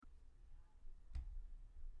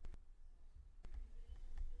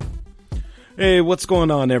Hey, what's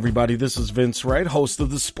going on, everybody? This is Vince Wright, host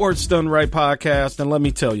of the Sports Done Right podcast, and let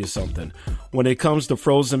me tell you something. When it comes to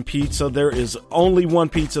frozen pizza, there is only one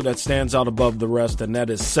pizza that stands out above the rest, and that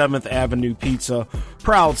is 7th Avenue Pizza,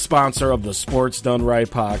 proud sponsor of the Sports Done Right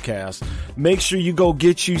podcast. Make sure you go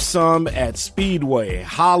get you some at Speedway,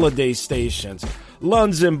 Holiday Stations,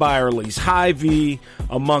 Lunds and Byerly's, Hy-Vee,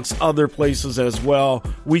 amongst other places as well.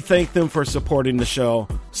 We thank them for supporting the show.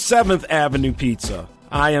 7th Avenue Pizza.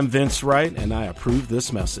 I am Vince Wright, and I approve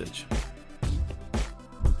this message.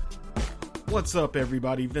 What's up,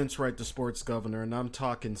 everybody? Vince Wright, the Sports Governor, and I'm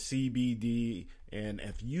talking CBD. And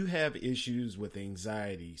if you have issues with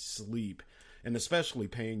anxiety, sleep, and especially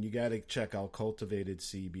pain, you got to check out Cultivated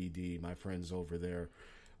CBD, my friends over there.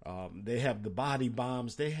 They have the body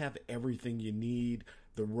bombs. They have everything you need.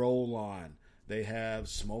 The roll-on. They have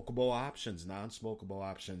smokable options, non-smokable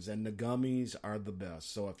options, and the gummies are the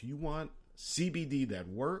best. So if you want CBD that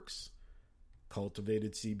works,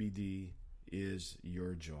 Cultivated CBD is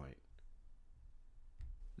your joint.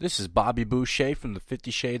 This is Bobby Boucher from the 50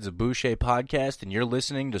 Shades of Boucher podcast, and you're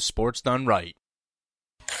listening to Sports Done Right.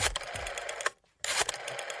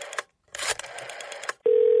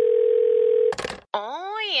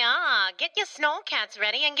 Oh, yeah. Get your snowcats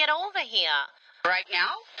ready and get over here. Right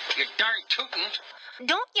now? You're darn tootin'.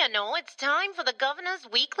 Don't you know it's time for the governor's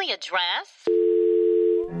weekly address?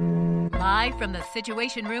 Live from the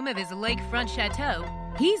Situation Room of his lakefront chateau,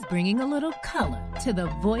 he's bringing a little color to the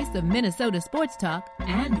voice of Minnesota sports talk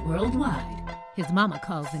and worldwide. His mama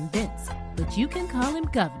calls him Vince, but you can call him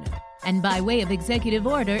Governor. And by way of executive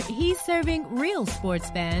order, he's serving real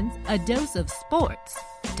sports fans a dose of sports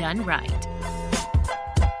done right. Caught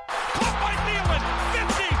by Thielen,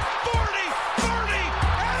 50, 40, 30,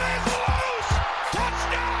 and it's loose!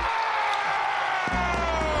 Touchdown!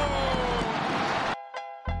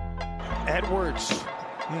 Edwards.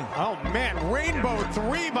 Oh, man. Rainbow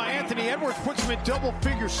three by Anthony Edwards puts him in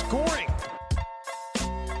double-figure scoring.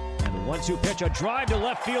 And the 1-2 pitch, a drive to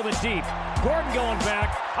left field and deep. Gordon going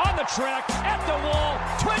back, on the track, at the wall.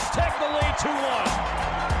 Twins take the lead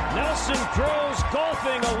 2-1. Nelson Cruz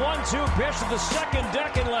golfing a 1-2 pitch to the second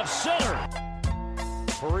deck in left center.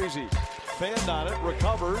 Parisi fanned on it,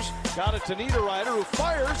 recovers, got it to Niederreiter, who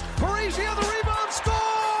fires. Parisi on the rebound, scores!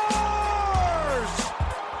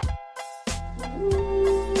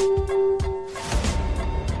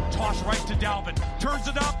 Toss right to Dalvin. Turns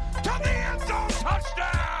it up to the end zone.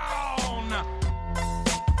 Touchdown!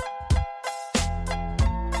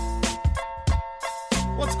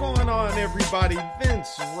 What's going on, everybody?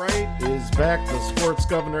 Vince Wright is back, the Sports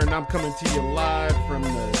Governor, and I'm coming to you live from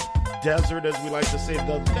the desert, as we like to say,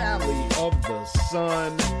 the Valley of the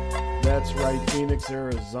Sun. That's right, Phoenix,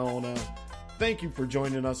 Arizona. Thank you for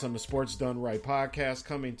joining us on the Sports Done Right podcast,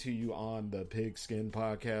 coming to you on the Pigskin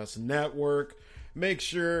Podcast Network. Make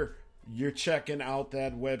sure you're checking out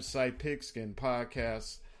that website,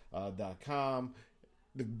 pigskinpodcast.com.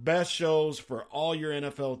 The best shows for all your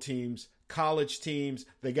NFL teams, college teams.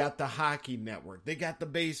 They got the hockey network. They got the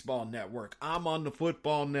baseball network. I'm on the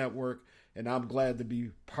football network, and I'm glad to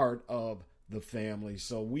be part of the family.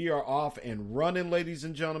 So we are off and running, ladies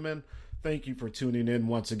and gentlemen. Thank you for tuning in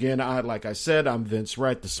once again. Like I said, I'm Vince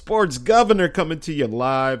Wright, the Sports Governor, coming to you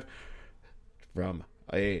live from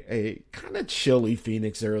a kind of chilly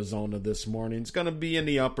Phoenix, Arizona this morning. It's going to be in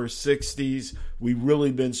the upper 60s. We've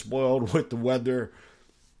really been spoiled with the weather.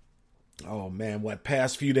 Oh, man,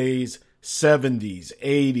 past few days, 70s,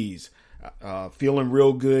 80s. Feeling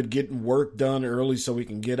real good, getting work done early so we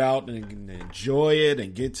can get out and enjoy it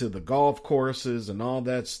and get to the golf courses and all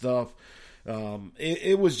that stuff.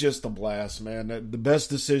 It was just a blast, man. The best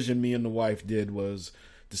decision me and the wife did was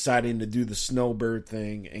deciding to do the snowbird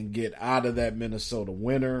thing and get out of that Minnesota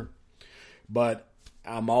winter. But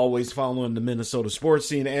I'm always following the Minnesota sports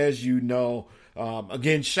scene, as you know.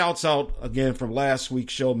 Again, shouts out again from last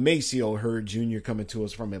week's show, Maceo Hurd Jr. coming to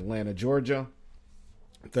us from Atlanta, Georgia.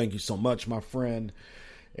 Thank you so much, my friend.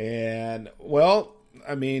 And, well,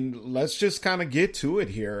 I mean, let's just kind of get to it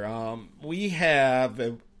here. We have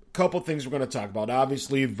a couple things we're going to talk about.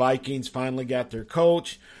 Obviously, Vikings finally got their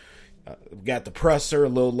coach. We got the presser a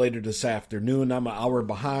little later this afternoon. I'm an hour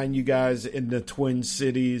behind you guys in the Twin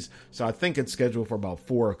Cities, so I think it's scheduled for about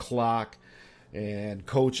 4 o'clock. And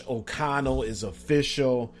Coach O'Connell is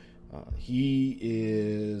official. He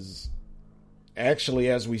is actually,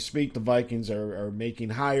 as we speak, the Vikings are making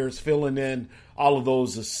hires, filling in all of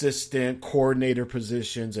those assistant coordinator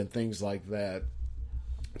positions and things like that.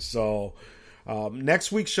 So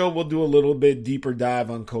next week's show, we'll do a little bit deeper dive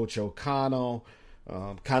on Coach O'Connell.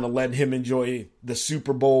 kind of letting him enjoy the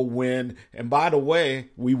Super Bowl win. And by the way,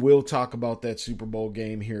 we will talk about that Super Bowl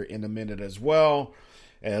game here in a minute as well,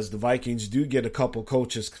 as the Vikings do get a couple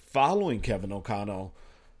coaches following Kevin O'Connell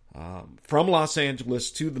from Los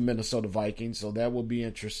Angeles to the Minnesota Vikings. So that will be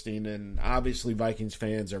interesting. And obviously Vikings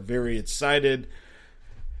fans are very excited.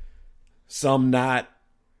 Some not.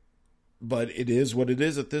 But it is what it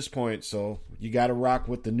is at this point. So you got to rock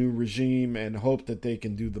with the new regime and hope that they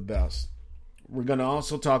can do the best. We're going to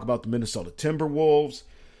also talk about the Minnesota Timberwolves.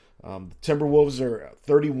 The Timberwolves are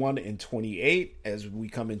 31-28 as we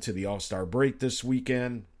come into the All-Star break this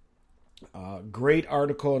weekend. Great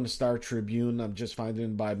article in the Star Tribune. I'm just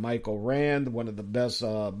finding by Michael Rand, one of the best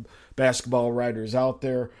basketball writers out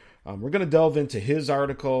there. We're going to delve into his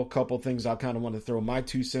article. A couple things I kind of want to throw my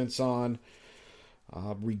 2 cents on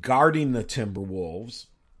regarding the Timberwolves.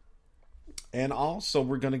 And also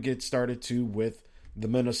we're going to get started too with the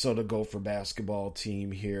Minnesota Gopher basketball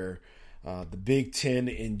team here, the Big Ten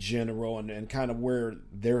in general, and kind of where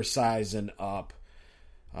they're sizing up.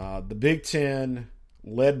 The Big Ten,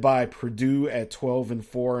 led by Purdue at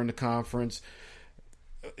 12-4 in the conference.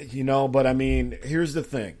 But I mean, here's the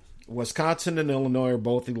thing. Wisconsin and Illinois are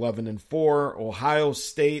both 11-4. Ohio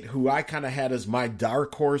State, who I kind of had as my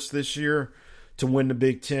dark horse this year to win the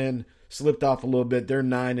Big Ten, slipped off a little bit. They're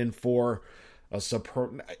 9-4. A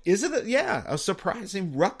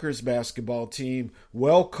surprising Rutgers basketball team,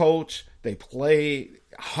 well coached. They play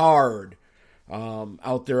hard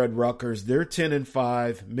out there at Rutgers. They're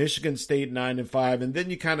 10-5. Michigan State 9-5, and then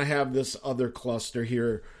you kind of have this other cluster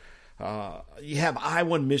here. You have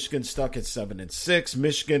Iowa and Michigan stuck at 7-6.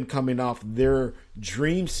 Michigan coming off their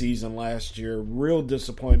dream season last year, real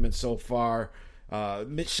disappointment so far.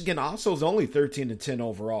 Michigan also is only 13-10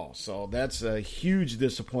 overall, so that's a huge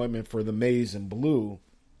disappointment for the Maize and Blue.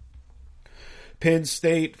 Penn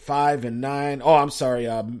State 5-9. Oh, I'm sorry.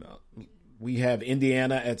 We have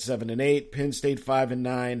Indiana at 7-8. Penn State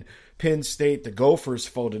 5-9. Penn State, the Gophers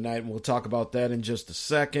fold tonight, and we'll talk about that in just a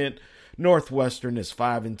second. Northwestern is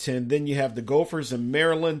 5-10. Then you have the Gophers in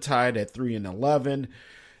Maryland tied at 3-11.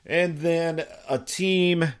 And then a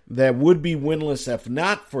team that would be winless if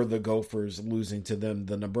not for the Gophers losing to them,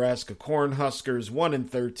 the Nebraska Cornhuskers,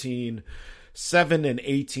 1-13,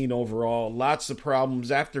 7-18 overall. Lots of problems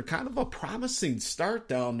after kind of a promising start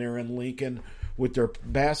down there in Lincoln with their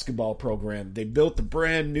basketball program. They built a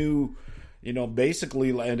brand new, basically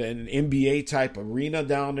an NBA type arena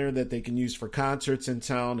down there that they can use for concerts in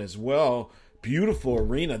town as well. Beautiful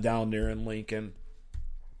arena down there in Lincoln.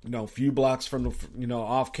 A few blocks from the,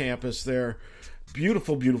 off campus there.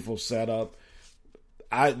 Beautiful, beautiful setup.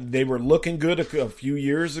 They were looking good a few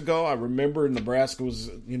years ago. I remember Nebraska was,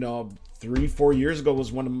 3-4 years ago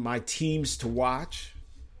was one of my teams to watch,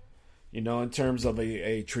 in terms of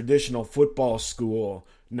a traditional football school.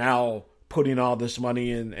 Now putting all this money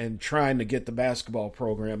in and trying to get the basketball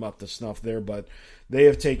program up to snuff there. But they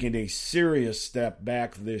have taken a serious step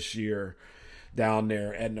back this year down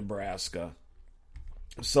there at Nebraska.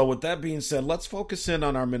 So with that being said, let's focus in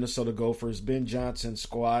on our Minnesota Gophers, Ben Johnson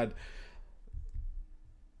squad.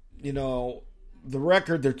 The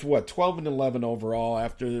record, they're 12-11 overall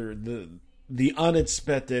after the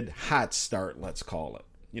unexpected hot start, let's call it.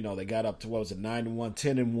 They got up to, 9-1,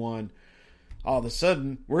 10-1. All of a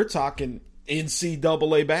sudden, we're talking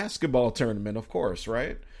NCAA basketball tournament, of course,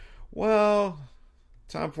 right? Well,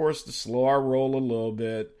 time for us to slow our roll a little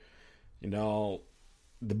bit.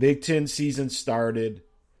 The Big Ten season started.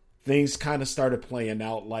 Things kind of started playing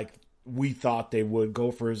out like we thought they would.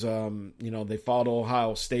 Gophers, they fought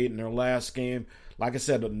Ohio State in their last game. Like I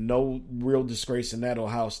said, no real disgrace in that.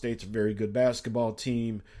 Ohio State's a very good basketball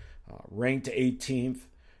team, ranked 18th,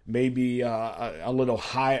 maybe a little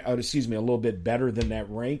a little bit better than that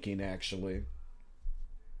ranking actually.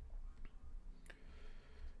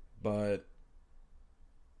 But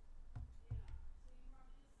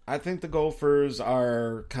I think the Gophers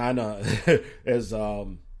are kind of, as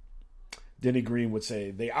Denny Green would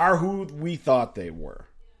say, they are who we thought they were.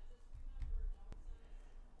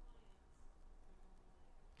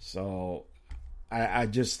 So I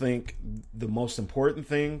just think the most important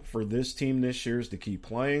thing for this team this year is to keep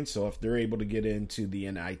playing. So if they're able to get into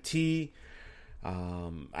the NIT,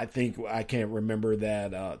 I think I can't remember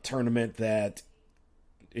that tournament that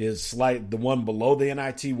is the one below the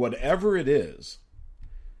NIT, whatever it is.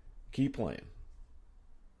 Keep playing.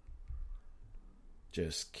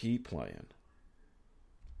 Just keep playing.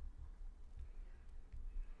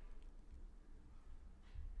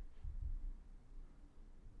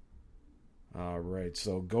 All right,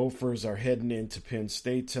 so Gophers are heading into Penn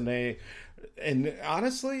State tonight. And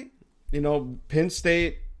honestly, Penn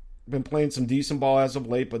State, been playing some decent ball as of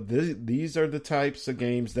late, but these are the types of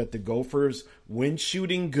games that the Gophers, when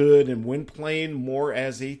shooting good and when playing more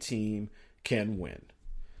as a team, can win.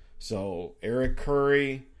 So Eric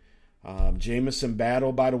Curry, Jamison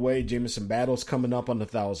Battle, by the way, Jamison Battle's coming up on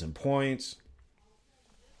 1,000 points.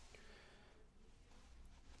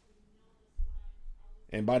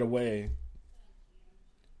 And by the way,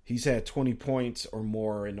 he's had 20 points or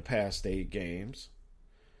more in the past 8 games.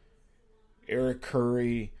 Eric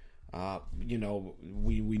Curry, we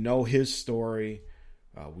know his story.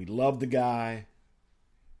 We love the guy.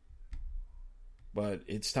 But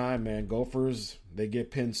it's time, man. Gophers, they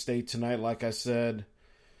get Penn State tonight, like I said.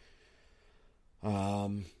 I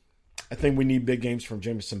think we need big games from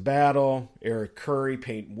Jamison Battle, Eric Curry,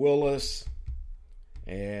 Peyton Willis.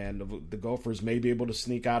 And the Gophers may be able to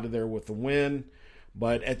sneak out of there with a win.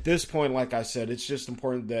 But at this point, like I said, it's just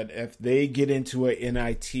important that if they get into a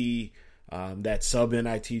NIT, that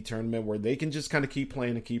sub-NIT tournament where they can just kind of keep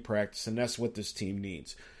playing and keep practicing, that's what this team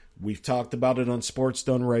needs. We've talked about it on Sports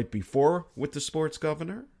Done Right before with the sports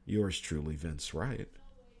governor. Yours truly, Vince Wright,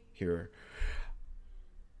 here.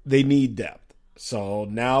 They need depth. So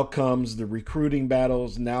now comes the recruiting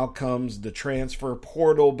battles. Now comes the transfer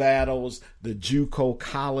portal battles, the JUCO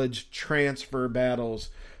college transfer battles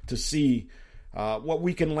to see what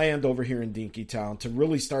we can land over here in Dinkytown to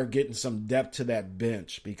really start getting some depth to that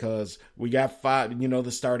bench, because we got 5,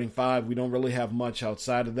 the starting 5. We don't really have much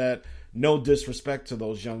outside of that. No disrespect to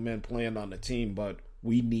those young men playing on the team, but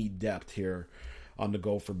we need depth here on the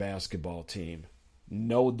Gopher basketball team.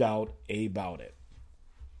 No doubt about it.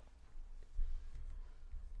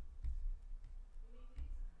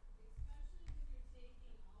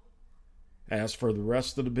 As for the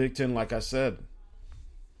rest of the Big Ten, like I said,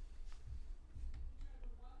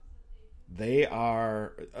 they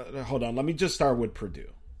are... hold on, let me just start with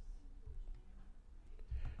Purdue.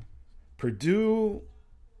 Purdue,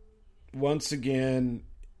 once again,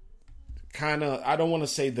 kind of, I don't want to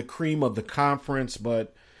say the cream of the conference,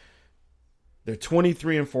 but they're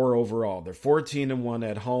 23-4 overall. They're 14-1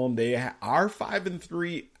 at home. They are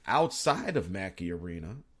 5-3 outside of Mackey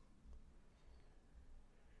Arena.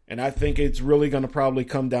 And I think it's really going to probably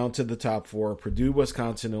come down to the top 4: Purdue,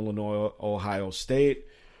 Wisconsin, Illinois, Ohio State.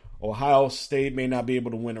 Ohio State may not be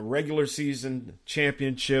able to win a regular season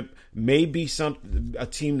championship. May be a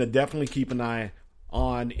team to definitely keep an eye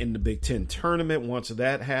on in the Big Ten tournament once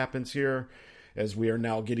that happens here, as we are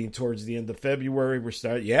now getting towards the end of February.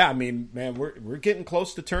 We're getting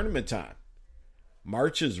close to tournament time.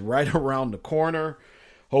 March is right around the corner.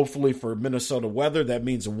 Hopefully for Minnesota weather, that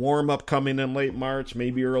means a warm-up coming in late March,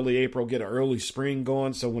 maybe early April, get an early spring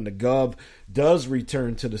going. So when the Gov does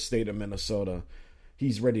return to the state of Minnesota,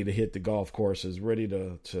 he's ready to hit the golf courses, ready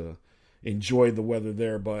to enjoy the weather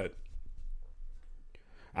there. But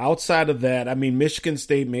outside of that, Michigan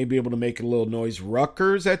State may be able to make a little noise.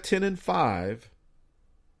 Rutgers at 10-5.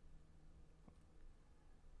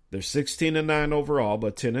 They're 16-9 overall,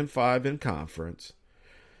 but 10-5 in conference.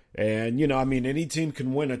 And, any team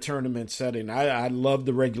can win a tournament setting. I love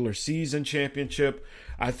the regular season championship.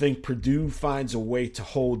 I think Purdue finds a way to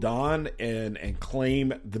hold on and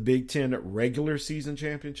claim the Big Ten regular season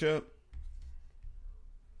championship.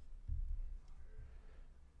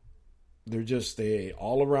 They're just a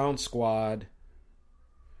all-around squad.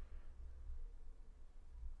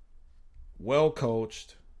 Well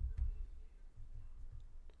coached.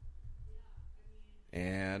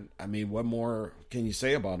 And, what more can you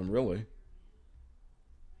say about them, really?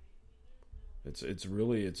 It's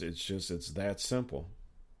that simple.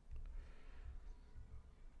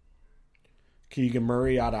 Keegan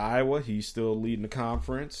Murray out of Iowa, he's still leading the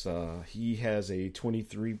conference. He has a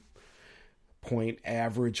 23-point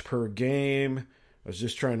average per game. I was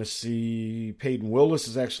just trying to see. Peyton Willis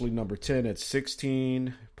is actually number 10 at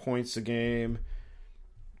 16 points a game.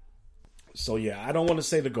 So, yeah, I don't want to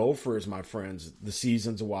say the Gophers, my friends, the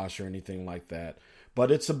season's a wash or anything like that. But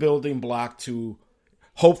it's a building block to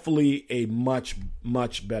hopefully a much,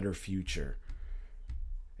 much better future.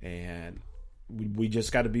 And we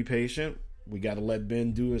just got to be patient. We got to let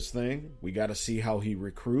Ben do his thing. We got to see how he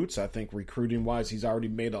recruits. I think recruiting-wise, he's already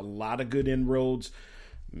made a lot of good inroads,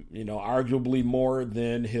 arguably more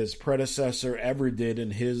than his predecessor ever did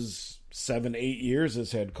in his 7-8 years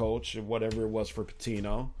as head coach, or whatever it was for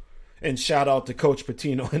Pitino. And shout out to Coach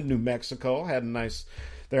Pitino in New Mexico.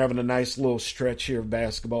 They're having a nice little stretch here of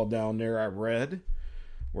basketball down there, I read,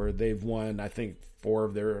 where they've won, I think, 4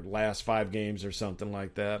 of their last 5 games or something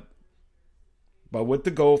like that. But with the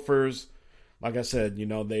Gophers, like I said,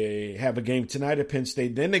 they have a game tonight at Penn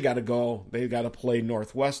State. Then they got to play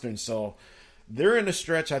Northwestern. So they're in a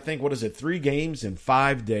stretch, I think, 3 games in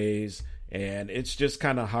 5 days, and it's just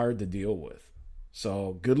kind of hard to deal with.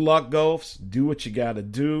 So good luck, Gophs. Do what you got to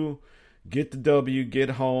do. Get the W,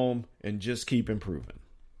 get home, and just keep improving.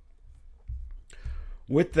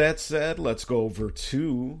 With that said, let's go over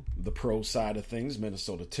to the pro side of things,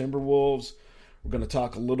 Minnesota Timberwolves. We're going to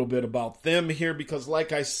talk a little bit about them here because,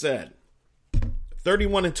 like I said,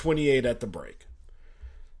 31-28 at the break.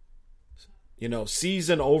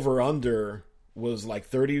 Season over-under was like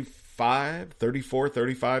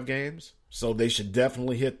 35 games. So they should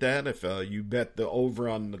definitely hit that. If you bet the over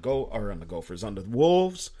on the Gophers, on the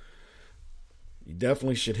Wolves, you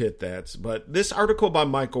definitely should hit that. But this article by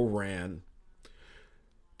Michael Rand,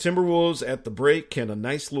 Timberwolves at the break, can a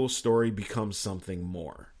nice little story become something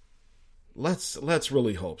more? Let's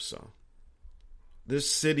really hope so. This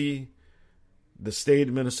city, the state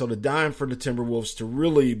of Minnesota, dying for the Timberwolves to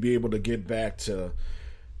really be able to get back to,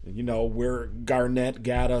 where Garnett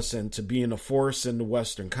got us and to being a force in the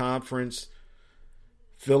Western Conference,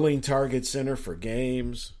 filling Target Center for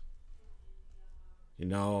games.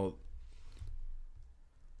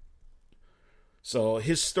 So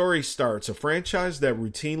his story starts, a franchise that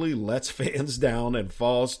routinely lets fans down and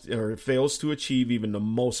fails to achieve even the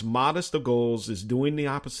most modest of goals is doing the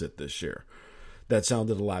opposite this year. That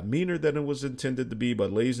sounded a lot meaner than it was intended to be,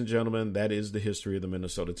 but ladies and gentlemen, that is the history of the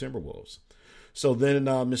Minnesota Timberwolves. So then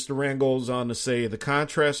Mr. Rand goes on to say the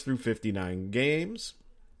contrast through 59 games.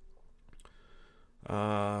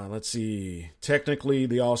 Let's see. Technically,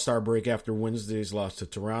 the All-Star break after Wednesday's loss to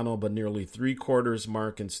Toronto, but nearly 3/4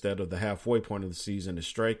 mark instead of the halfway point of the season is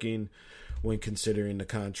striking when considering the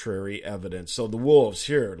contrary evidence. So the Wolves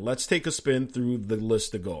here, let's take a spin through the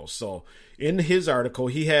list of goals. So in his article,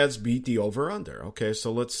 he has beat the over-under. Okay,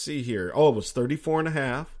 so let's see here. Oh, it was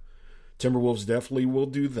 34.5. Timberwolves definitely will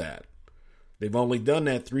do that. They've only done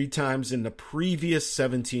that 3 times in the previous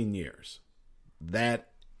 17 years. That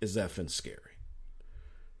is effing scary.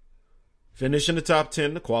 Finish in the top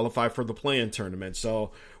 10 to qualify for the play-in tournament.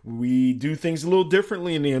 So we do things a little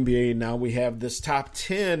differently in the NBA. Now we have this top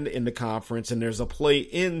 10 in the conference, and there's a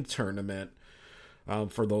play-in tournament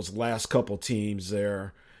for those last couple teams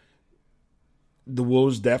there. The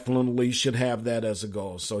Wolves definitely should have that as a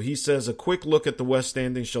goal. So he says a quick look at the West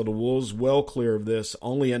standings show the Wolves well clear of this.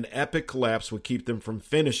 Only an epic collapse would keep them from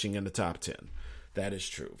finishing in the top 10. That is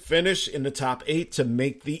true. Finish in the top 8 to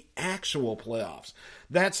make the actual playoffs.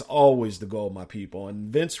 That's always the goal, my people.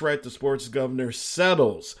 And Vince Wright, the sports governor,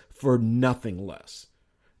 settles for nothing less.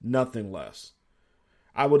 Nothing less.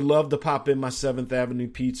 I would love to pop in my 7th Avenue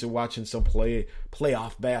pizza watching some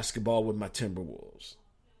playoff basketball with my Timberwolves.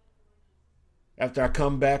 After I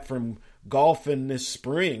come back from golfing this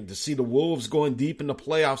spring, to see the Wolves going deep in the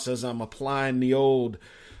playoffs as I'm applying the old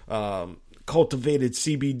cultivated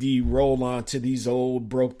CBD roll-on to these old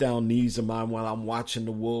broke-down knees of mine while I'm watching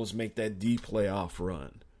the Wolves make that deep playoff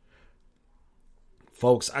run.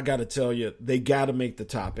 Folks, I got to tell you, they got to make the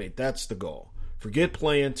top 8. That's the goal. Forget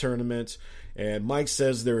play-in tournaments. And Mike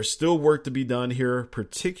says there is still work to be done here,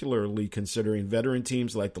 particularly considering veteran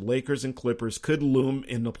teams like the Lakers and Clippers could loom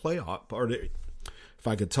in the playoff part. If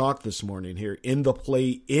I could talk this morning here, in the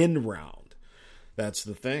play-in round. That's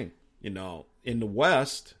the thing. In the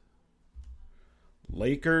West,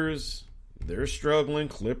 Lakers, they're struggling.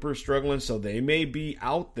 Clippers struggling. So they may be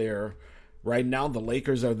out there. Right now, the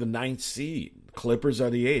Lakers are the 9th seed. Clippers are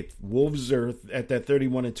the 8th. Wolves are at that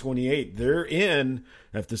 31-28. They're in,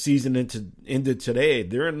 if the season ended today,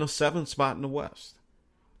 they're in the 7th spot in the West.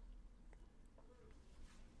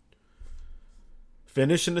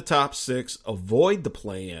 Finish in the top 6, avoid the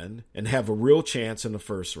play-in, and have a real chance in the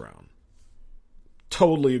first round.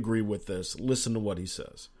 Totally agree with this. Listen to what he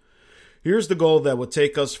says. Here's the goal that would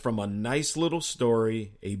take us from a nice little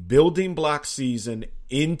story, a building block season,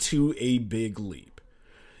 into a big leap.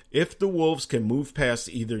 If the Wolves can move past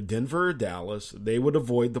either Denver or Dallas, they would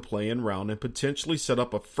avoid the play-in round and potentially set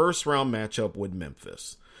up a first-round matchup with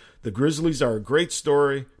Memphis. The Grizzlies are a great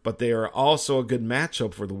story, but they are also a good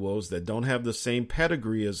matchup for the Wolves that don't have the same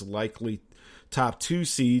pedigree as likely top 2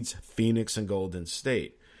 seeds, Phoenix and Golden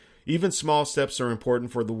State. Even small steps are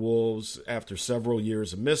important for the Wolves after several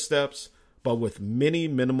years of missteps, but with many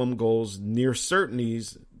minimum goals near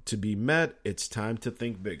certainties to be met, it's time to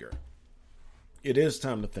think bigger. It is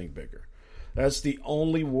time to think bigger. That's the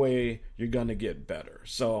only way you're going to get better.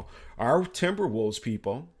 So our Timberwolves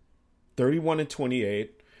people, 31-28,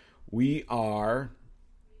 we are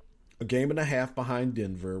a game and a half behind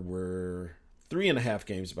Denver. We're 3.5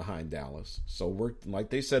 games behind Dallas. So work, like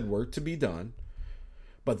they said, work to be done.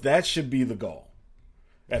 But that should be the goal.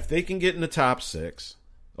 If they can get in the top 6,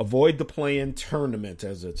 avoid the play-in tournament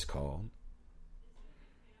as it's called,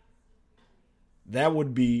 That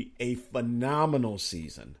would be a phenomenal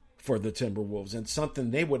season for the Timberwolves and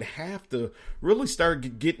something they would have to really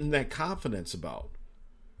start getting that confidence about.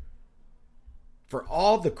 For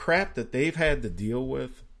all the crap that they've had to deal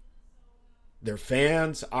with, their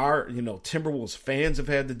fans are, Timberwolves fans have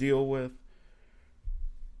had to deal with.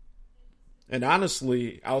 And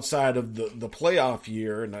honestly, outside of the playoff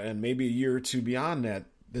year and maybe a year or two beyond that,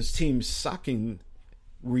 this team's sucking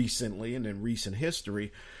recently and in recent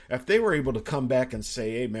history. If they were able to come back and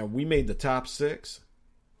say, hey, man, we made the top 6,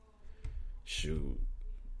 shoot,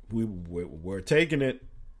 we're taking it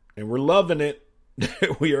and we're loving it.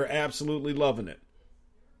 We are absolutely loving it.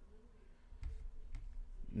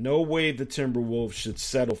 No way the Timberwolves should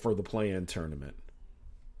settle for the play-in tournament.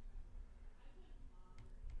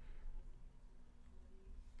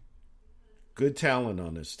 Good talent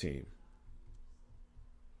on this team.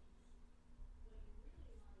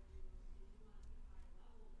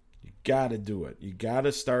 You got to do it. You got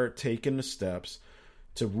to start taking the steps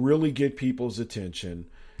to really get people's attention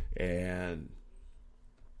and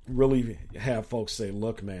really have folks say,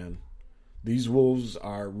 look, man, these Wolves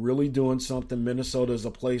are really doing something. Minnesota is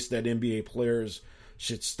a place that NBA players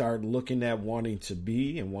should start looking at, wanting to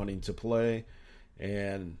be and wanting to play,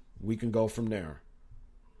 and we can go from there,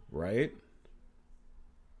 right?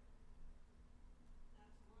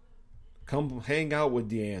 Come hang out with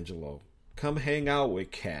D'Angelo. Come hang out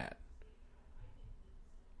with Cat.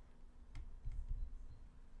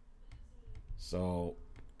 So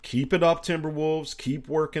keep it up, Timberwolves. Keep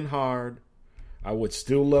working hard. I would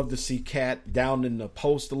still love to see Cat down in the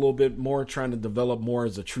post a little bit more, trying to develop more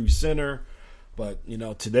as a true center. But,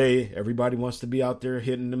 today everybody wants to be out there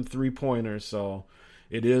hitting them three-pointers. So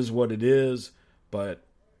it is what it is. But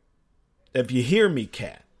if you hear me,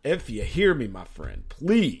 Cat, if you hear me, my friend,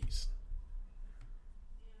 please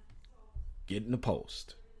get in the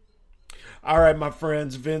post. All right, my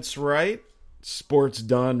friends, Vince Wright, Sports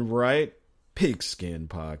Done Right, Pigskin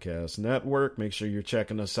Podcast Network. Make sure you're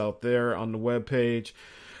checking us out there on the webpage.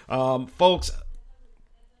 Folks,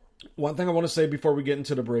 one thing I want to say before we get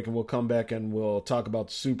into the break, and we'll come back and we'll talk about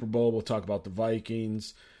the Super Bowl, we'll talk about the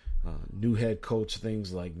Vikings, new head coach,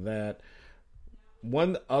 things like that.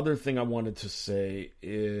 One other thing I wanted to say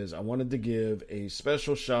is I wanted to give a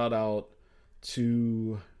special shout out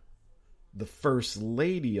to the First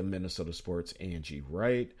Lady of Minnesota Sports, Angie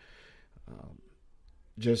Wright.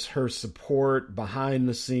 Just her support behind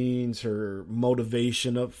the scenes, her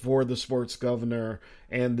motivation for the sports governor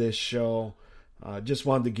and this show. Just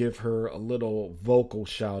wanted to give her a little vocal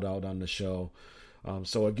shout out on the show.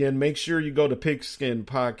 So again, make sure you go to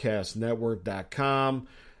pigskinpodcastnetwork.com.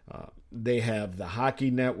 They have the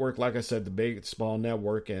Hockey Network, like I said, the Baseball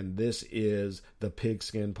Network, and this is the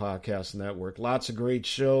Pigskin Podcast Network. Lots of great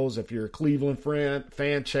shows. If you're a Cleveland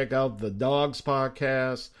fan, check out the Dogs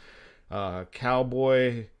Podcast.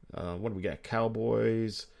 Cowboy, what do we got?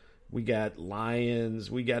 Cowboys, we got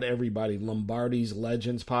Lions, we got everybody. Lombardi's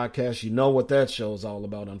Legends Podcast. You know what that show is all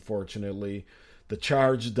about, unfortunately. The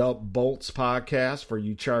Charged Up Bolts Podcast for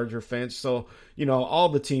you Charger fans. So, all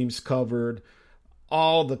the teams covered.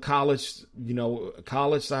 All the college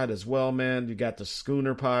side as well, man. You got the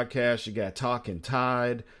Schooner Podcast. You got Talking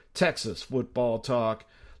Tide, Texas Football Talk.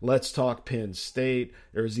 Let's Talk Penn State.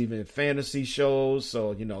 There's even fantasy shows.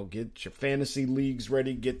 So, get your fantasy leagues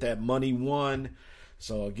ready. Get that money won.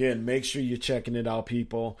 So, again, make sure you're checking it out,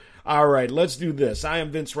 people. All right, let's do this. I am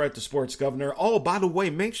Vince Wright, the Sports Governor. Oh, by the way,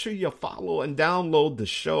 make sure you follow and download the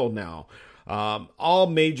show now. All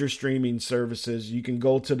major streaming services. You can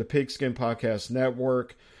go to the Pigskin Podcast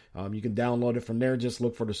Network. You can download it from there. Just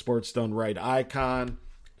look for the Sports Done Right icon.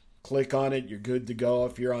 Click on it. You're good to go.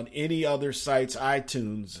 If you're on any other sites,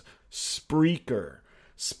 iTunes, Spreaker,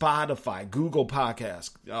 Spotify, Google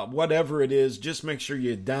Podcasts, whatever it is, just make sure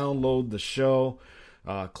you download the show.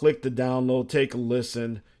 Click the download. Take a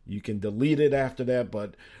listen. You can delete it after that,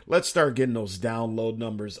 but let's start getting those download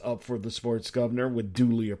numbers up for the Sports Governor. Would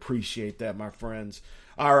duly appreciate that, my friends.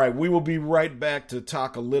 All right, we will be right back to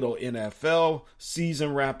talk a little NFL,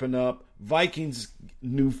 season wrapping up, Vikings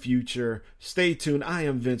new future. Stay tuned. I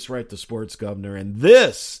am Vince Wright, the Sports Governor, and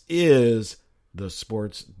this is the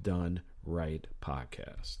Sports Done Right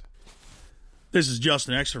podcast. This is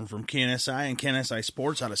Justin Ekstrom from KNSI and KNSI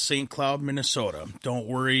Sports out of St. Cloud, Minnesota. Don't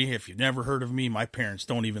worry, if you've never heard of me, my parents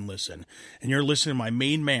don't even listen. And you're listening to my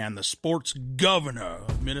main man, the Sports Governor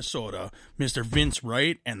of Minnesota, Mr. Vince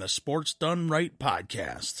Wright, and the Sports Done Right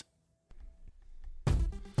podcast.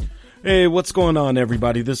 Hey, what's going on,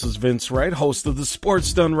 everybody? This is Vince Wright, host of the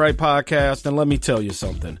Sports Done Right podcast, and let me tell you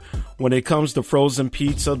something. When it comes to frozen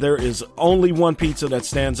pizza, there is only one pizza that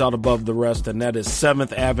stands out above the rest, and that is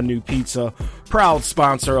 7th Avenue Pizza, proud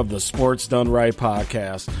sponsor of the Sports Done Right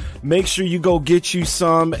podcast. Make sure you go get you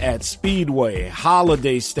some at Speedway,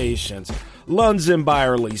 Holiday Stations, Lunds and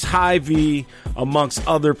Byerly's, Hy-Vee, amongst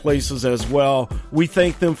other places as well. We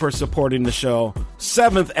thank them for supporting the show.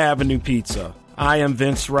 7th Avenue Pizza. I am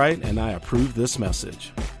Vince Wright, and I approve this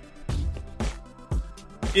message.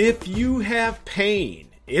 If you have pain,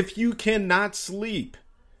 if you cannot sleep,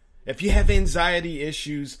 if you have anxiety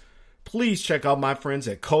issues, please check out my friends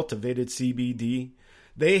at Cultivated CBD.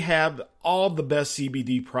 They have all the best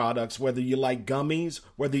CBD products, whether you like gummies,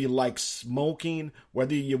 whether you like smoking,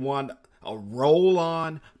 whether you want a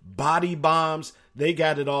roll-on, body bombs. They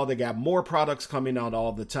got it all. They got more products coming out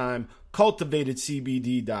all the time.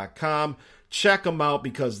 CultivatedCBD.com. Check them out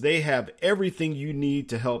because they have everything you need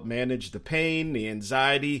to help manage the pain, the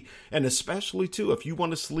anxiety, and especially, too, if you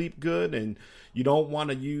want to sleep good and you don't want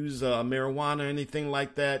to use marijuana or anything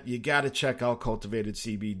like that, you got to check out Cultivated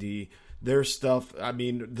CBD. Their stuff, I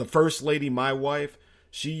mean, the First Lady, my wife,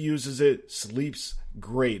 she uses it, sleeps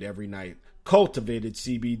great every night. Cultivated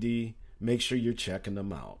CBD. Make sure you're checking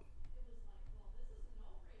them out.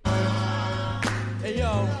 Hey,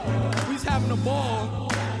 yo, we's having a ball.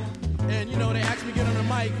 And, you know, they asked me to get on the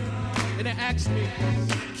mic, and they asked me,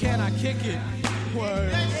 can I kick it?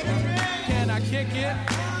 Word. Can I kick it?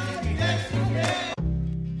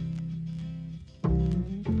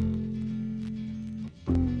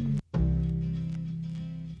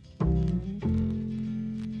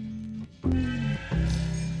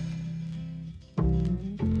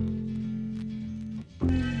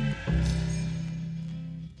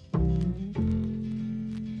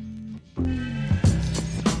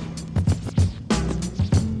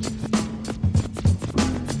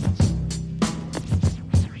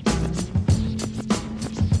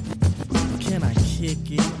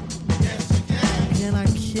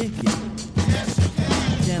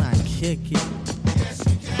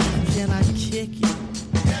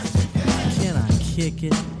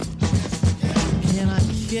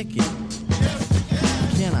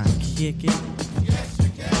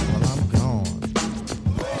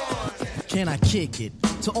 Kick it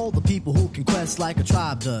to all the people who can quest like a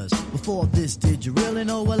tribe does. Before this, did you really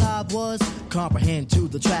know what live was? Comprehend to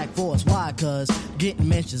the track force, why? Cause getting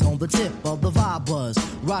mentions on the tip of the vibe buzz.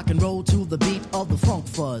 Rock and roll to the beat of the funk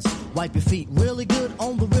fuzz. Wipe your feet really good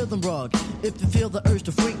on the rhythm rug. If you feel the urge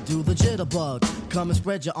to freak, do the jitterbug. Come and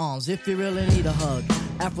spread your arms if you really need a hug.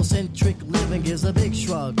 Afrocentric living is a big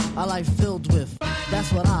shrug. A life filled with,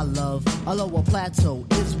 that's what I love. A lower plateau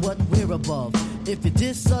is what we're above. If you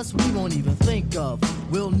diss us, we won't even think of.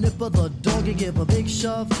 We'll nipper the dog and give a big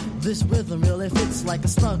shove. This rhythm really fits like a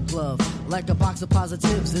snug glove. Like a box of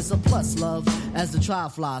positives, it's a plus love. As the trial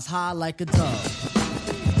flies high like a dove.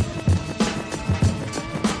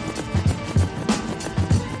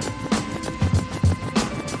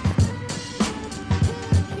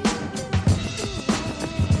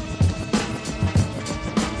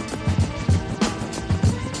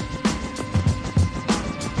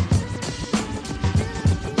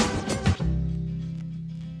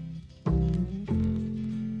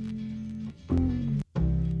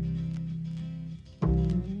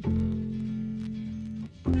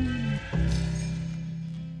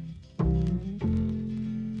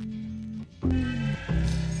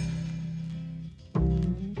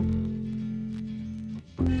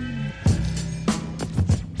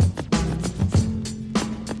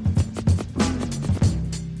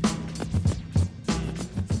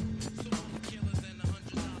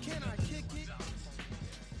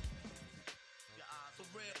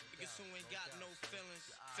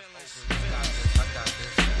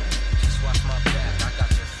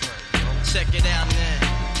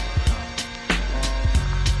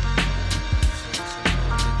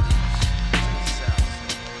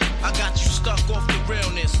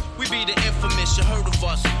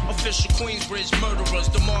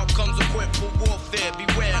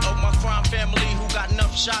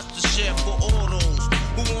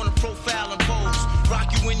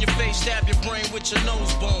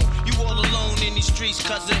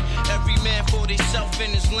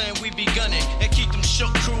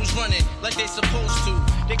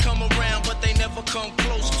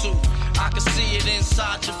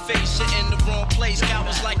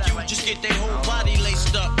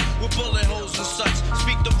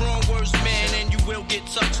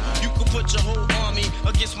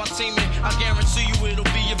 I guarantee you it'll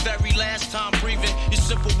be your very last time breathing. Your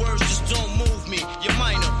simple words just don't move me. You're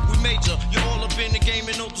minor. We major. You're all up in the game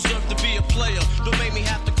and don't deserve to be a player. Don't make me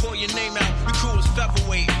have to call your name out. Your crew is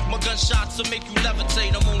featherweight. My gunshots will make you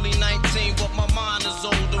levitate. I'm only 19, but my mind is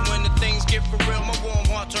older. When the things get for real, my warm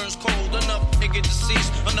heart turns cold. Enough nigga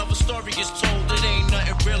deceased, another story is told. It ain't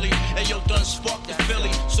nothing really. And yo, done sparked the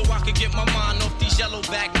Philly, so I could get my mind off these yellow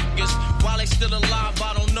back niggas. While they still alive,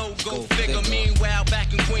 I don't know. Go figure. Meanwhile,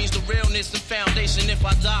 back in Queens, the realness and foundation. If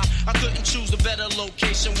I die, I couldn't choose a better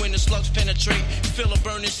location. When the slugs penetrate, feel a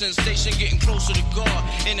burning sensation, getting closer to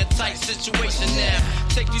God in a tight situation now.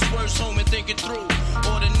 Take these words home and think it through,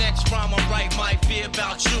 or the next rhyme I write might be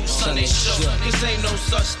about you. Son, they shook, cause ain't no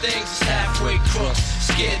such things as halfway crooks.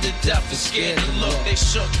 Scared to death and scared to look, they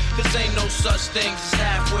shook, cause ain't no such things as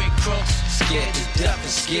halfway crooks. Scared to death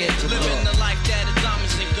and scared to look. Living the life that is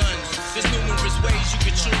diamonds and guns. There's numerous ways you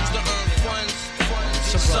can choose to earn funds.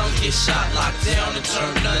 Some get shot, locked down, and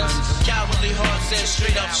turn nuns. Cowardly hearts and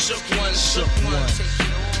straight up shook ones.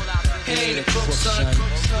 He ain't a crook, son.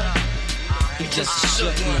 He just a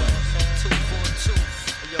shook one.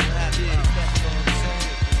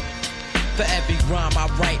 For every rhyme I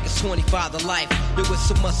write, it's 25 to life. There was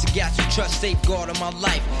so much to got you trust, safeguard in my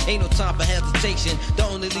life. Ain't no time for hesitation, that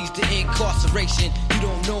only leads to incarceration. You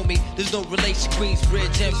don't know me, there's no relation.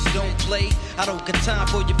 Queensbridge, MC don't play. I don't got time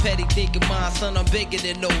for your petty thinking, mine, son, I'm bigger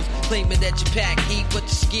than those. Claiming that you pack heat, but you're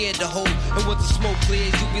scared to hold. And once the smoke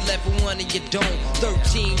clears, you be left with one and you don't.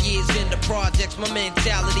 13 years in the projects, my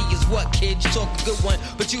mentality is what, kid? You talk a good one,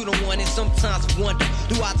 but you don't want it. Sometimes I wonder,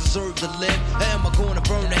 do I deserve to live? Or am I going to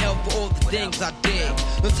burn to hell for all the things I did?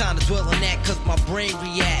 No time to dwell on that, cause my brain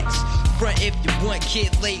reacts. Front if you want,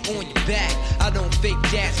 kid, lay on your back. I don't fake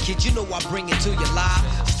gas, kid, you know I bring it to your life.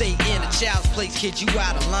 Stay in a child's place, kid, you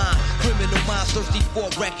out of line. Criminal minds thirsty for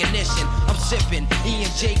recognition. I'm sipping,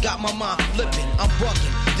 E&J got my mind flipping. I'm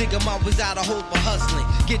bucking, digging my ways out of hope for hustling.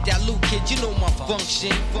 Get that loot, kid, you know my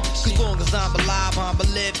function. Cause long as I'm alive, I'ma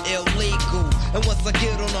live illegal. And once I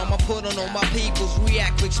get on them, I put on all my peoples.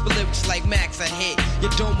 React with lyrics like Max, I hit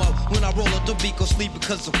your domo. When I roll up the beat, go sleep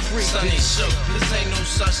because I'm free. Son, they shook, this ain't no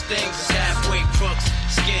such thing as halfway crooks.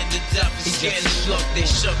 Scared to death and scared to look, they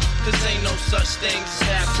shook. Cause ain't no such thing as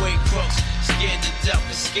halfway crooks. Scared to death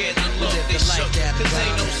and scared to look, they shook. Cause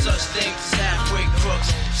ain't no such thing as halfway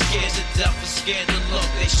crooks. Scared to death and scared to look,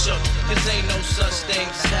 they shook. Cause ain't no such thing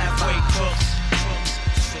as halfway crooks.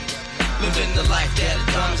 Living the life that is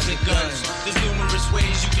diamonds and guns. There's numerous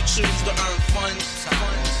ways you can choose to earn funds.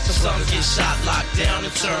 Some get shot, locked down,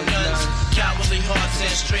 and turn nuns. Cowardly hearts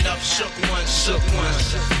and straight up shook ones, shook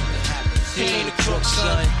ones. He ain't a crook,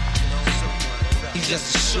 son. He's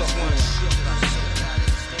just a shook one.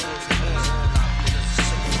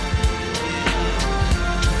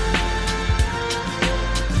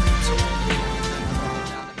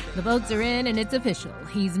 The votes are in and it's official.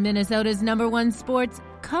 He's Minnesota's #1 sports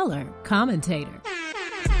color commentator.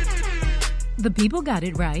 The people got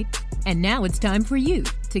it right, and now it's time for you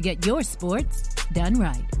to get your sports done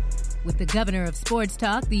right. With the governor of sports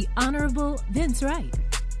talk, the Honorable Vince Wright.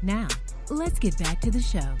 Now, let's get back to the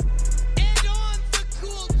show. And on the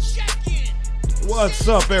cool check-in. What's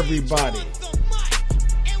up, everybody?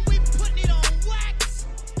 And we putting it on wax.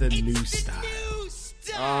 The new style.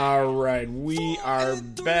 All right, we are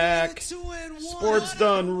back. Sports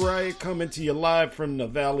Done Right, coming to you live from the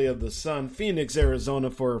Valley of the Sun, Phoenix,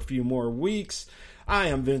 Arizona, for a few more weeks. I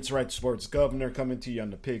am Vince Wright, Sports Governor, coming to you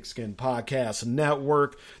on the Pigskin Podcast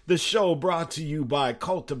Network. The show brought to you by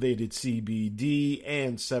Cultivated CBD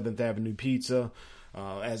and 7th Avenue Pizza.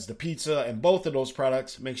 As the pizza and both of those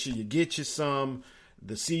products, make sure you get you some.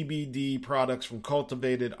 The CBD products from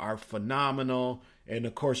Cultivated are phenomenal. And,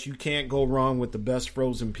 of course, you can't go wrong with the best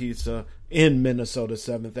frozen pizza in Minnesota,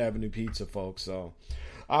 7th Avenue Pizza, folks. So,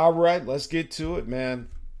 all right, let's get to it, man.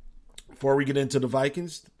 Before we get into the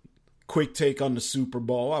Vikings, quick take on the Super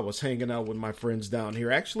Bowl. I was hanging out with my friends down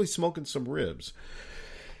here, actually smoking some ribs.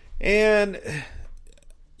 And,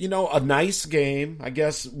 you know, a nice game. I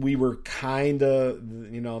guess we were kind of,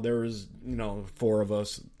 there was, four of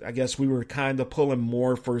us. I guess we were kind of pulling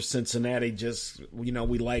more for Cincinnati. Just, we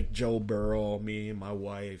like Joe Burrow, me and my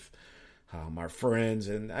wife, our friends.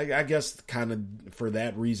 And I guess kind of for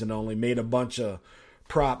that reason only made a bunch of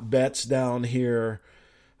prop bets down here.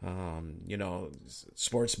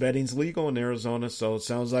 Sports betting's legal in Arizona, so it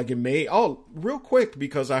sounds like it may. Oh, real quick,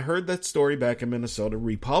 because I heard that story back in Minnesota.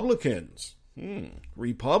 Republicans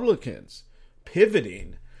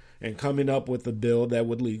pivoting and coming up with a bill that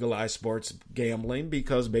would legalize sports gambling,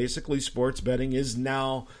 because basically sports betting is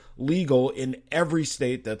now legal in every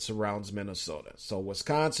state that surrounds Minnesota. So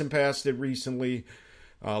Wisconsin passed it recently.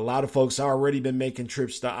 A lot of folks already been making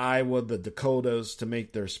trips to Iowa, the Dakotas, to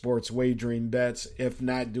make their sports wagering bets, if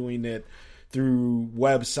not doing it through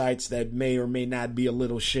websites that may or may not be a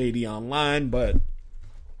little shady online. But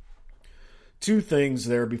two things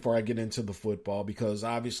there before I get into the football, because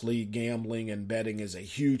obviously gambling and betting is a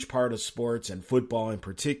huge part of sports, and football in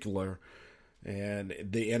particular. And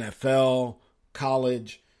the NFL,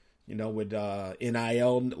 college, with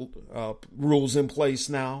NIL rules in place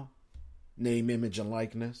now, name, image, and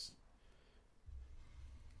likeness.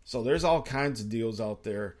 So there's all kinds of deals out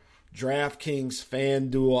there. DraftKings,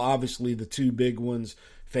 FanDuel, obviously the two big ones.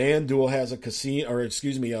 FanDuel has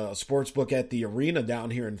a sports book at the arena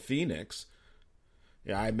down here in Phoenix.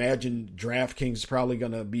 Yeah, I imagine DraftKings is probably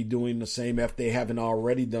going to be doing the same if they haven't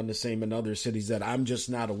already done the same in other cities that I'm just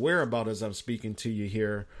not aware about as I'm speaking to you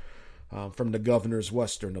here from the governor's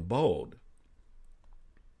western abode.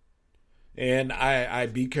 And I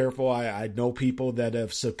be careful. I know people that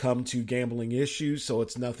have succumbed to gambling issues, so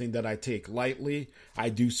it's nothing that I take lightly. I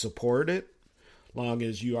do support it, long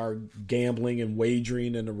as you are gambling and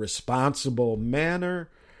wagering in a responsible manner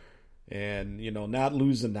and, not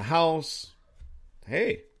losing the house.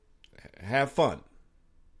 Hey, have fun.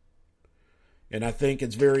 And I think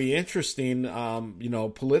it's very interesting,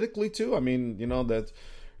 politically too. I mean, that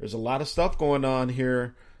there's a lot of stuff going on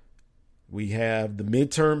here. We have the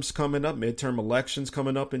midterm elections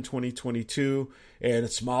coming up in 2022, and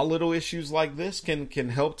small little issues like this can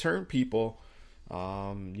help turn people.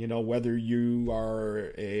 Whether you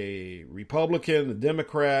are a Republican, a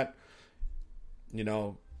Democrat,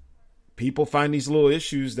 people find these little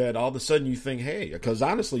issues that all of a sudden you think, hey, because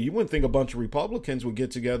honestly, you wouldn't think a bunch of Republicans would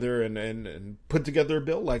get together and put together a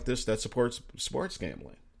bill like this that supports sports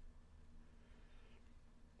gambling.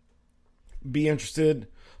 Be interested.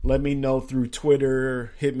 Let me know through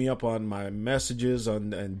Twitter. Hit me up on my messages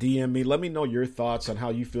and DM me. Let me know your thoughts on how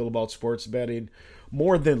you feel about sports betting.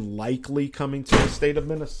 More than likely coming to the state of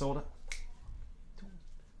Minnesota.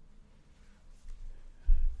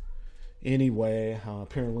 Anyway,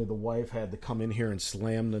 apparently the wife had to come in here and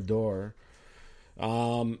slam the door.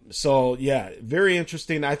 So, yeah, very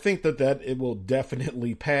interesting. I think that it will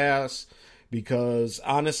definitely pass because,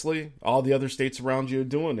 honestly, all the other states around you are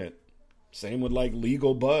doing it. Same with like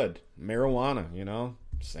legal bud, marijuana,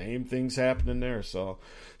 same things happening there. So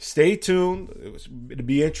stay tuned. It'll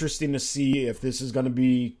be interesting to see if this is going to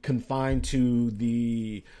be confined to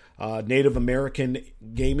the Native American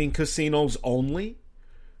gaming casinos only,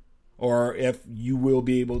 or if you will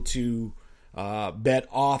be able to bet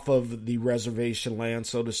off of the reservation land,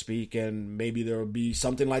 so to speak, and maybe there will be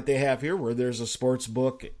something like they have here where there's a sports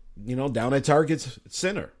book, down at Target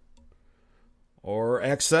Center or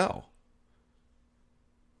XL.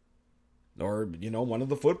 Or, one of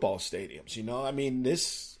the football stadiums.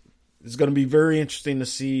 This is going to be very interesting to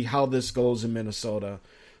see how this goes in Minnesota.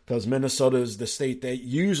 Because Minnesota is the state that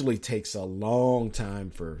usually takes a long time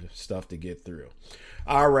for stuff to get through.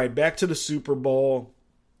 All right, back to the Super Bowl.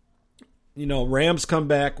 Rams come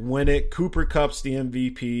back, win it. Cooper Kupp's the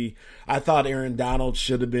MVP. I thought Aaron Donald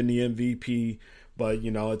should have been the MVP. But,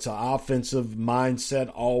 it's an offensive mindset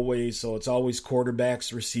always. So it's always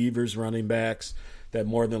quarterbacks, receivers, running backs that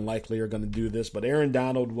more than likely are going to do this. But Aaron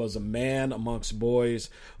Donald was a man amongst boys.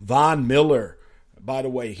 Von Miller, by the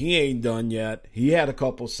way, he ain't done yet. He had a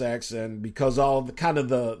couple sacks, and because all the kind of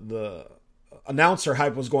the announcer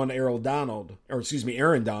hype was going to Aaron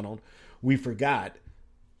Donald, we forgot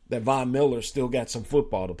that Von Miller still got some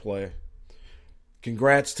football to play.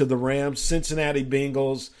 Congrats to the Rams. Cincinnati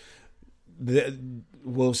Bengals,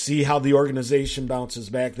 we'll see how the organization bounces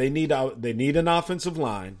back. They need an offensive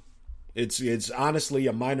line. It's honestly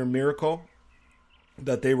a minor miracle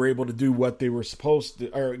that they were able to do what they were supposed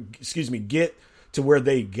to, get to where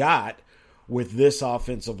they got with this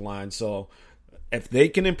offensive line. So if they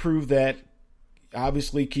can improve that,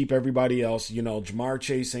 obviously keep everybody else, Jamar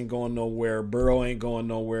Chase ain't going nowhere, Burrow ain't going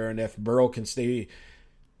nowhere, and if Burrow can stay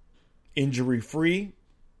injury-free,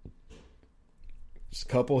 just a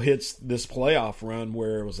couple hits this playoff run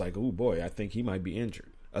where it was like, oh boy, I think he might be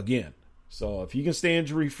injured again. So if you can stay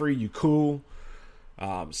injury-free, you cool.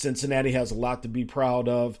 Cincinnati has a lot to be proud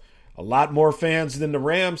of. A lot more fans than the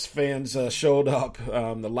Rams fans showed up.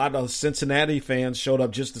 A lot of Cincinnati fans showed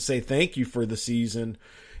up just to say thank you for the season.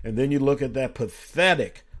 And then you look at that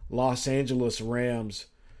pathetic Los Angeles Rams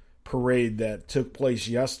parade that took place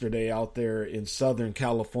yesterday out there in Southern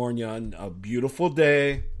California on a beautiful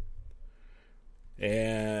day.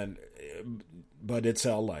 But it's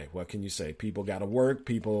LA. What can you say? People got to work.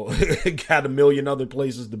 People got a million other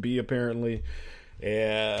places to be, apparently.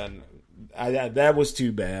 And that was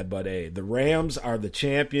too bad. But, hey, the Rams are the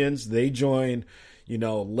champions. They join,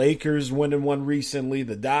 Lakers winning one recently,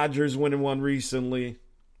 the Dodgers winning one recently.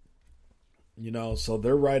 So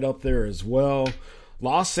they're right up there as well.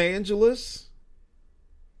 Los Angeles,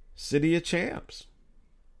 City of Champs.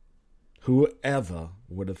 Whoever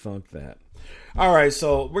would have thunk that? All right,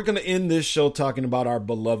 so we're going to end this show talking about our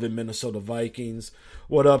beloved Minnesota Vikings.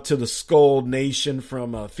 What up to the Skull Nation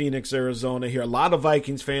from Phoenix, Arizona here. A lot of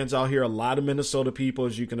Vikings fans out here, a lot of Minnesota people,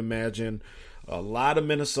 as you can imagine. A lot of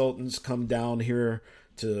Minnesotans come down here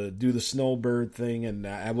to do the snowbird thing. And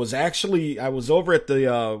I was over at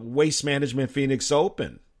the Waste Management Phoenix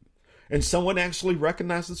Open. And someone actually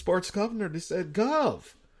recognized the sports governor. They said,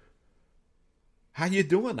 Gov, how you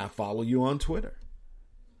doing? I follow you on Twitter.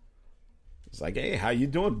 It's like, hey, how you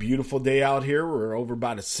doing? Beautiful day out here. We're over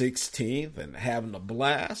by the 16th and having a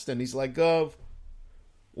blast. And he's like, Gov,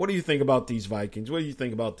 what do you think about these Vikings? What do you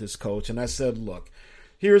think about this coach? And I said, look,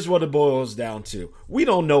 here's what it boils down to. We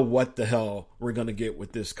don't know what the hell we're going to get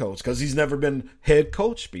with this coach because he's never been head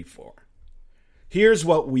coach before. Here's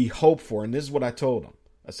what we hope for. And this is what I told him.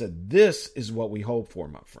 I said, this is what we hope for,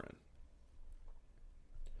 my friend.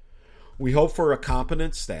 We hope for a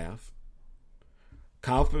competent staff,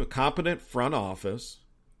 competent front office,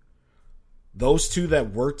 those two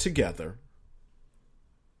that work together,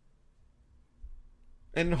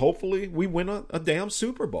 and hopefully we win a damn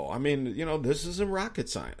Super Bowl. I mean, this isn't rocket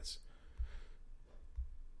science.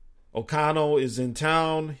 O'Connell is in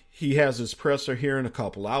town. He has his presser here in a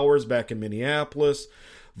couple hours back in Minneapolis.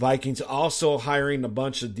 Vikings also hiring a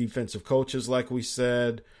bunch of defensive coaches, like we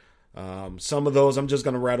said. Some of those I'm just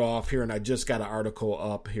going to rattle off here, and I just got an article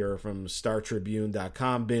up here from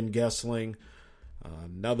StarTribune.com. Ben Gessling,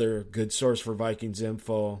 another good source for Vikings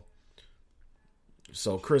info.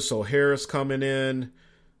 So Chris O'Hara's coming in,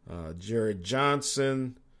 Jared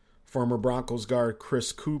Johnson, former Broncos guard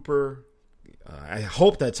Chris Cooper. I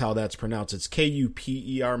hope that's how that's pronounced. It's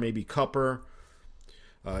Kuper, maybe Cupper.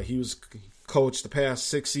 He was coached the past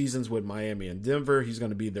 6 seasons with Miami and Denver. He's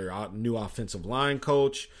going to be their new offensive line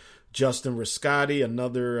coach. Justin Riscotti,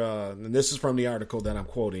 another, and this is from the article that I'm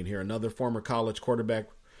quoting here, another former college quarterback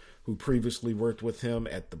who previously worked with him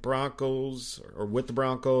at the Broncos or with the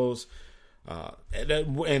Broncos.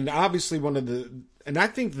 And obviously and I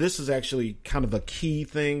think this is actually kind of a key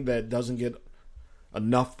thing that doesn't get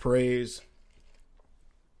enough praise.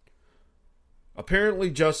 Apparently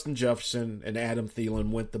Justin Jefferson and Adam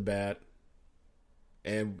Thielen went to bat,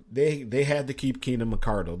 and they had to keep Keenan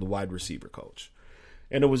McCardle, the wide receiver coach.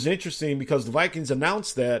 And it was interesting because the Vikings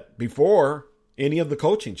announced that before any of the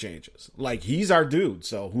coaching changes. Like, he's our dude,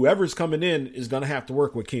 so whoever's coming in is going to have to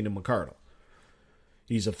work with Keenan McCardle.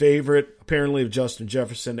 He's a favorite, apparently, of Justin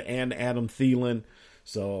Jefferson and Adam Thielen.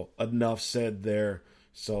 So enough said there.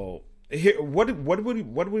 So here, what do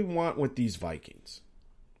we want with these Vikings?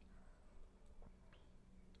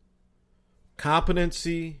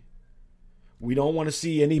 Competency. We don't want to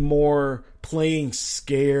see any more playing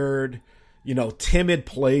scared, timid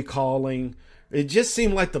play calling. It just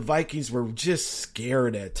seemed like the Vikings were just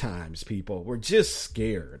scared at times, people. We're just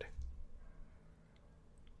scared.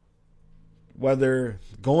 Whether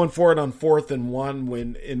going for it on 4th and 1,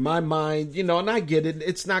 when in my mind, and I get it,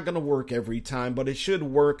 it's not going to work every time, but it should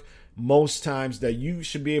work most times that you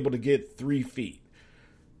should be able to get 3 feet.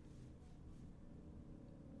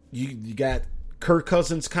 You got Kirk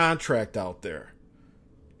Cousins' contract out there.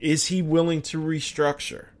 Is he willing to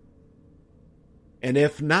restructure? And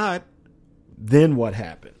if not, then what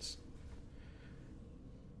happens?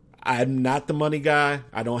 I'm not the money guy.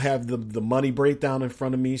 I don't have the money breakdown in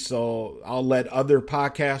front of me, so I'll let other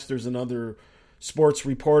podcasters and other sports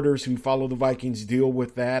reporters who follow the Vikings deal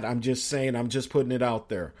with that. I'm just saying, I'm just putting it out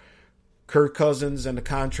there. Kirk Cousins and the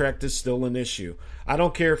contract is still an issue. I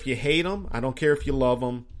don't care if you hate him. I don't care if you love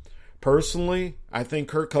him. Personally, I think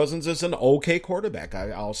Kirk Cousins is an okay quarterback.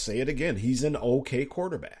 I'll say it again. He's an okay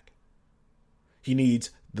quarterback. He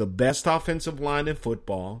needs the best offensive line in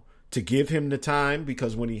football to give him the time,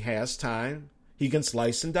 because when he has time, he can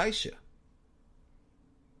slice and dice you.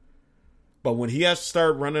 But when he has to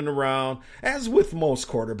start running around, as with most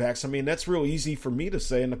quarterbacks, I mean, that's real easy for me to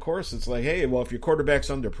say. And of course, it's like, hey, well, if your quarterback's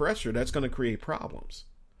under pressure, that's going to create problems.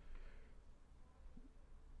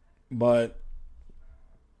 But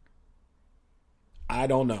I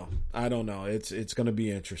don't know. It's going to be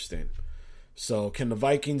interesting. So can the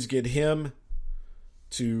Vikings get him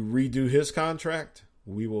to redo his contract?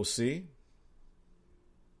 We will see.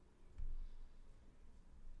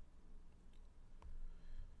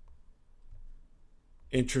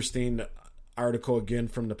 Interesting article again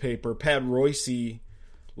from the paper. Pat Royce,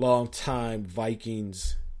 longtime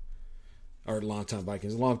Vikings or longtime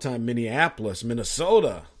Vikings, longtime Minneapolis,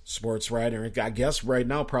 Minnesota sports writer. I guess right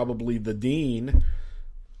now probably the dean.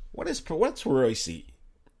 What's Royce?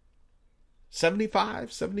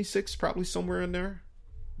 75, 76, probably somewhere in there.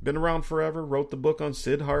 Been around forever. Wrote the book on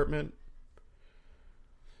Sid Hartman.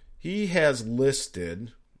 He has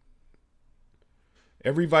listed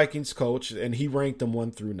every Vikings coach, and he ranked them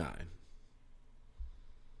 1 through 9.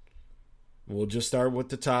 We'll just start with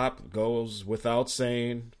the top. Goes without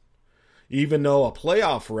saying. Even though a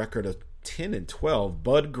playoff record of 10-12,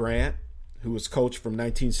 Bud Grant, who was coach from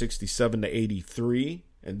 1967 to 83,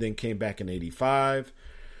 and then came back in 85.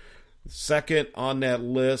 Second on that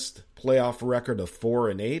list, playoff record of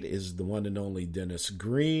 4-8, is the one and only Dennis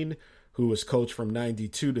Green, who was coach from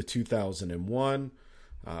 92 to 2001.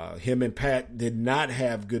 Him and Pat did not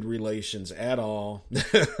have good relations at all.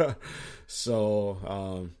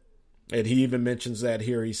 And he even mentions that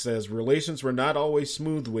here. He says, relations were not always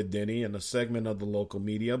smooth with Denny in a segment of the local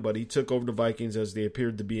media, but he took over the Vikings as they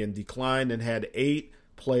appeared to be in decline and had 8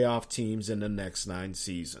 playoff teams in the next 9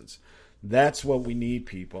 seasons. That's what we need,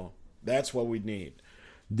 people. That's what we need.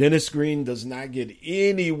 Dennis Green does not get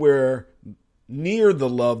anywhere near the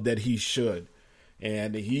love that he should.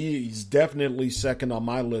 And he's definitely second on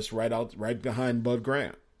my list, right behind Bud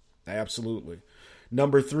Grant. Absolutely.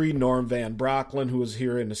 Number 3, Norm Van Brocklin, who was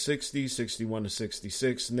here in the 60s, 61 to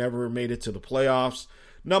 66, never made it to the playoffs.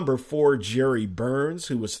 Number 4, Jerry Burns,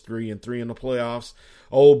 who was 3-3 in the playoffs.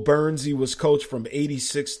 Old Burnsy was coach from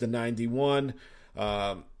 86 to 91.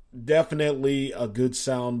 Definitely a good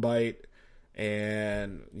soundbite.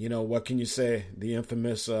 And, you know, what can you say? The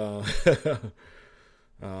infamous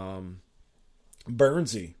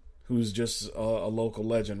Burnsy, who's just a local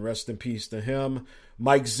legend. Rest in peace to him.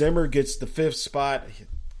 Mike Zimmer gets the 5th spot.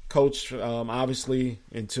 Coach, obviously,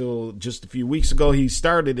 until just a few weeks ago. He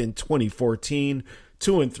started in 2014,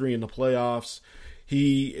 2-3 in the playoffs.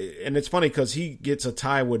 And it's funny because he gets a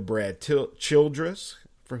tie with Brad Childress,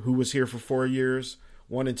 who was here for 4 years,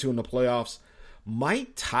 1-2 in the playoffs.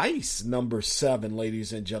 Mike Tice, number 7,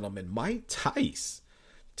 ladies and gentlemen. Mike Tice,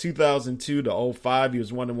 2002 to 05. He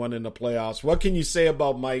was 1-1 in the playoffs. What can you say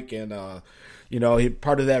about Mike? And he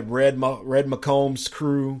part of that Red McCombs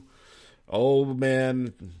crew. Oh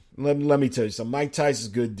man, let me tell you something. Mike Tice is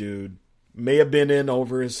a good dude. May have been in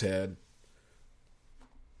over his head,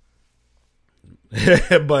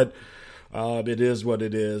 but it is what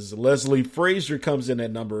it is. Leslie Frazier comes in at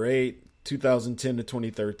number 8. 2010 to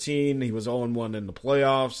 2013. He was 0-1 in the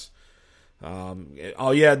playoffs.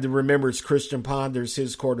 All you had to remember is Christian Ponder's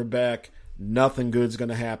his quarterback. Nothing good's going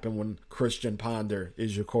to happen when Christian Ponder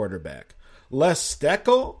is your quarterback. Les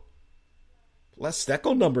Steckel,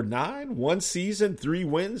 number 9, 1 season, 3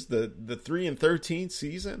 wins, the 3-13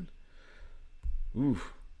 season. Ooh.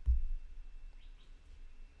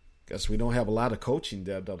 Guess we don't have a lot of coaching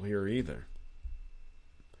depth up here either.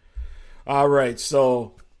 All right,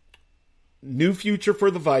 so new future for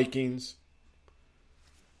the Vikings.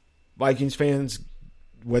 Vikings fans,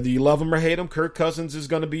 whether you love him or hate him, Kirk Cousins is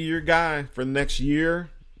going to be your guy for the next year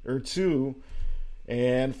or 2.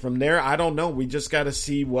 And from there, I don't know. We just got to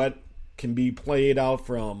see what can be played out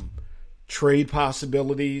from trade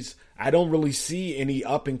possibilities. I don't really see any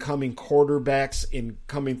up-and-coming quarterbacks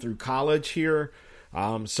coming through college here.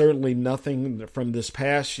 Certainly nothing from this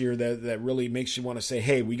past year that really makes you want to say,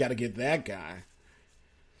 hey, we got to get that guy.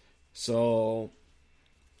 So,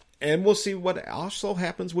 and we'll see what also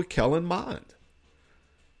happens with Kellen Mond.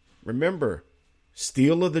 Remember,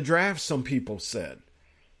 steal of the draft, some people said.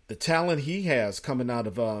 The talent he has coming out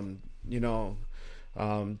of,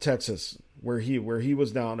 Texas, where he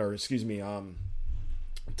was down,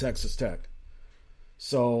 Texas Tech.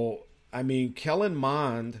 So, I mean, Kellen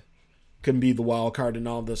Mond can be the wild card in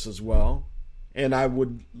all this as well. And I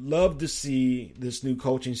would love to see this new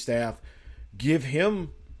coaching staff give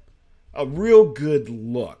him a real good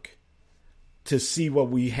look to see what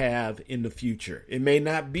we have in the future. It may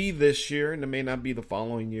not be this year and it may not be the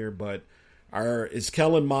following year, but is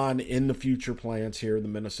Kellen Mond in the future plans here in the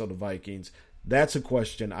Minnesota Vikings? That's a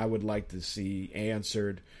question I would like to see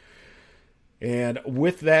answered. And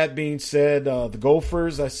with that being said, the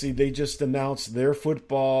Gophers, I see they just announced their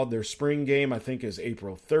spring game, I think is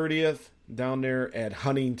April 30th, down there at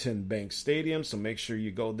Huntington Bank Stadium. So make sure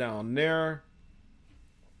you go down there.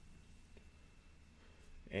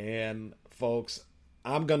 And folks,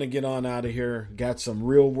 I'm going to get on out of here. Got some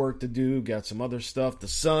real work to do. Got some other stuff. The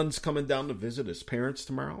son's coming down to visit his parents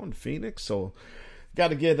tomorrow in Phoenix. So got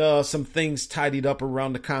to get some things tidied up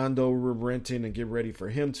around the condo we're renting and get ready for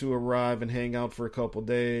him to arrive and hang out for a couple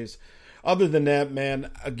days. Other than that, man,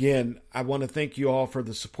 again, I want to thank you all for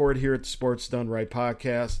the support here at the Sports Done Right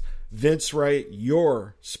podcast. Vince Wright,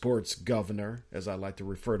 your sports governor, as I like to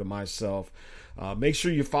refer to myself. Make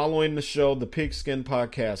sure you're following the show, the Pigskin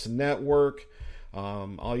Podcast Network.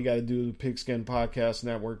 All you got to do is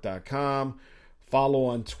pigskinpodcastnetwork.com. Follow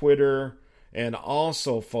on Twitter. And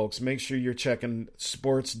also, folks, make sure you're checking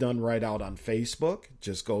Sports Done Right out on Facebook.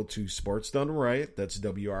 Just go to Sports Done Right. That's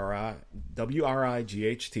W-R-I-G-H-T,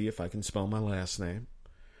 if I can spell my last name.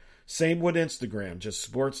 Same with Instagram. Just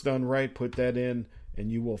Sports Done Right. Put that in,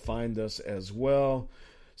 and you will find us as well.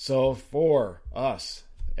 So for us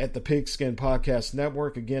at the Pigskin Podcast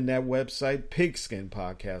Network, again, that website,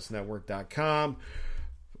 pigskinpodcastnetwork.com.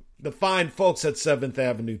 The fine folks at 7th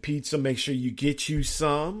Avenue Pizza, make sure you get you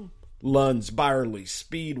some. Lund's, Byerly,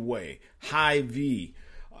 Speedway, Hy-Vee,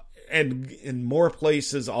 and in more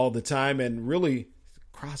places all the time, and really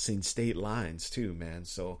crossing state lines too, man.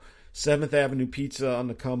 So 7th Avenue Pizza on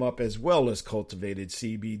the come up, as well as Cultivated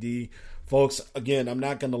CBD. Folks, again, I'm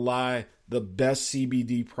not going to lie, the best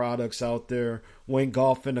CBD products out there. Went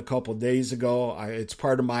golfing a couple days ago. It's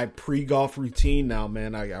part of my pre-golf routine now,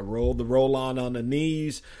 man. I roll the roll-on the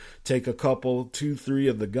knees, take a couple, 2-3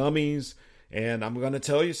 of the gummies. And I'm going to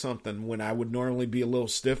tell you something. When I would normally be a little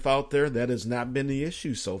stiff out there, that has not been the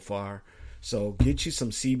issue so far. So get you some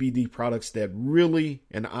CBD products that really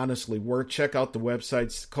and honestly work. Check out the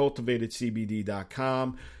website,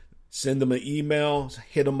 cultivatedcbd.com. Send them an email.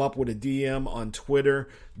 Hit them up with a DM on Twitter.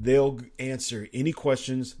 They'll answer any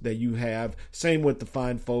questions that you have. Same with the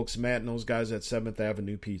fine folks, Matt and those guys at 7th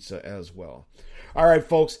Avenue Pizza as well. All right,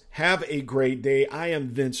 folks, have a great day. I am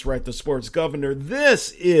Vince Wright, the sports governor.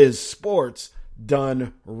 This is Sports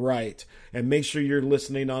Done Right. And make sure you're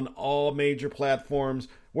listening on all major platforms,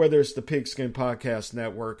 whether it's the Pigskin Podcast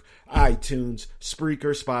Network, iTunes,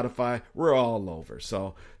 Spreaker, Spotify. We're all over.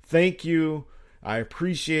 So thank you. I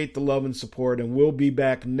appreciate the love and support, and we'll be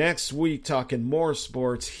back next week talking more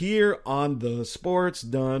sports here on the Sports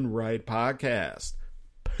Done Right podcast.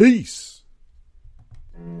 Peace.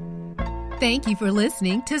 Thank you for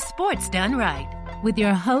listening to Sports Done Right with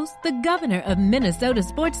your host, the governor of Minnesota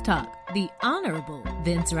Sports Talk, the Honorable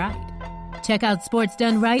Vince Wright. Check out Sports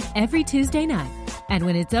Done Right every Tuesday night. And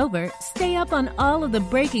when it's over, stay up on all of the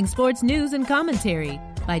breaking sports news and commentary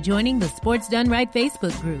by joining the Sports Done Right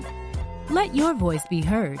Facebook group. Let your voice be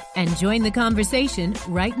heard and join the conversation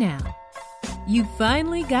right now. You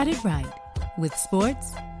finally got it right with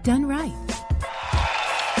Sports Done Right.